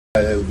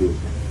let's go.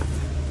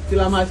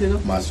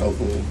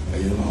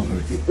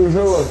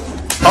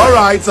 Mm-hmm. All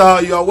right,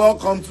 you are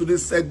welcome to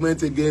this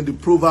segment again, the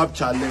Proverb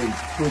Challenge.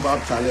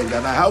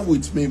 And I have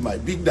with me my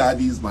big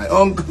daddies, my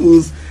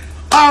uncles,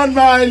 and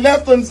my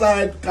left-hand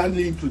side. Can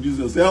you introduce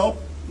yourself?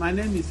 My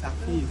name is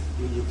Afeez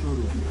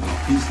Oyetoro.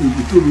 Afeez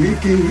Oyetoro,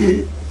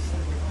 aka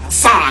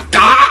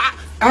Saka.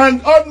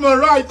 And on my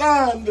right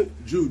hand,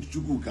 Jude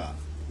Chukwuka,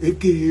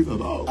 aka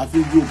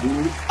Afeez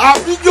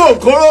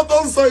Oyetoro.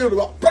 Don't say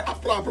Yoruba.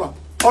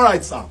 All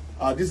right, sir.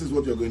 This is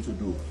what you're going to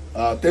do.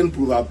 10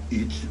 proverbs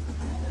each,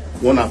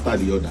 one after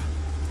the other.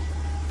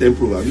 10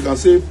 proverbs. You can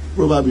say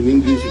proverb in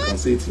English, you can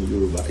say it in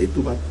Yoruba. A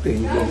proverb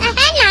 10.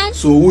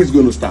 So who is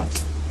going to start?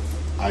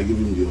 I'll give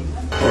him the honor.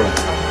 All right.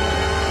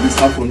 Let's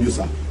start from you,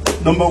 sir.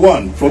 Number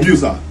 1, from you,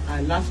 sir.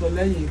 1.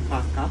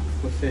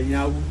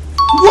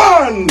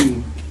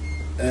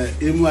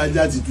 Emu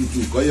aja ti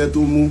tutu koye to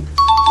mu.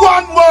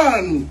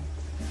 1.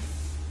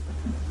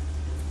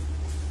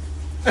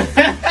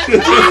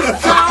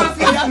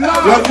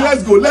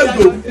 Let's go. No,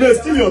 it's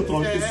still your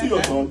turn.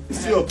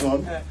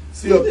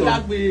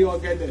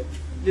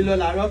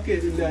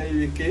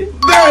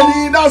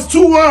 Benny, that's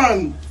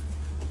 2-1.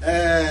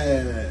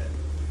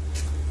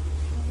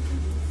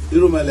 You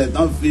know my left,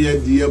 don't fear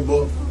the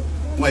ebo.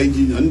 My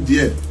genius,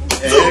 dear.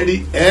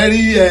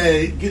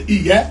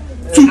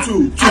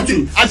 Tutu.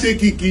 Ase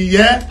kiki,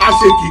 yeah.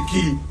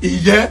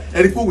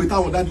 Eriko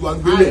without that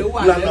one.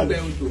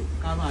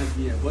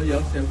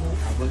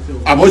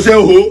 Abose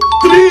ho.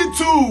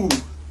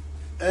 3-2.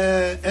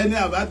 Any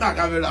abata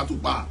camera to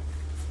pa.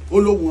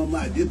 Ologun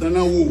ma de tan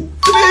na wo.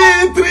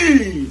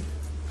 3-3.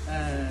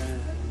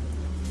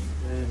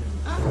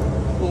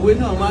 Òwe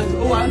náà máa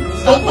ó wá ń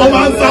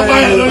sábà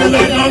ẹ̀ lórí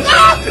lẹ́yìn.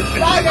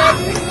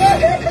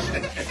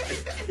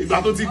 Ìgbà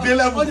tó ti dé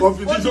level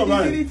competition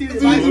báyìí.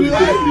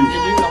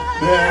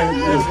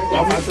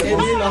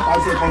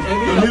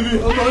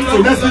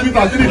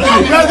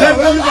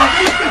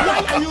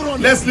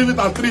 Let's leave it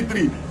at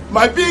 3-3.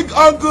 My big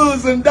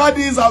uncles and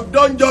daddies have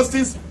done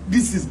justice.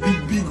 This is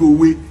big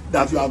way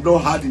that you have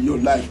not had in your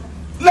life.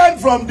 Learn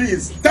from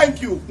this.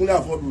 Thank you.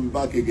 We'll be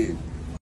back again.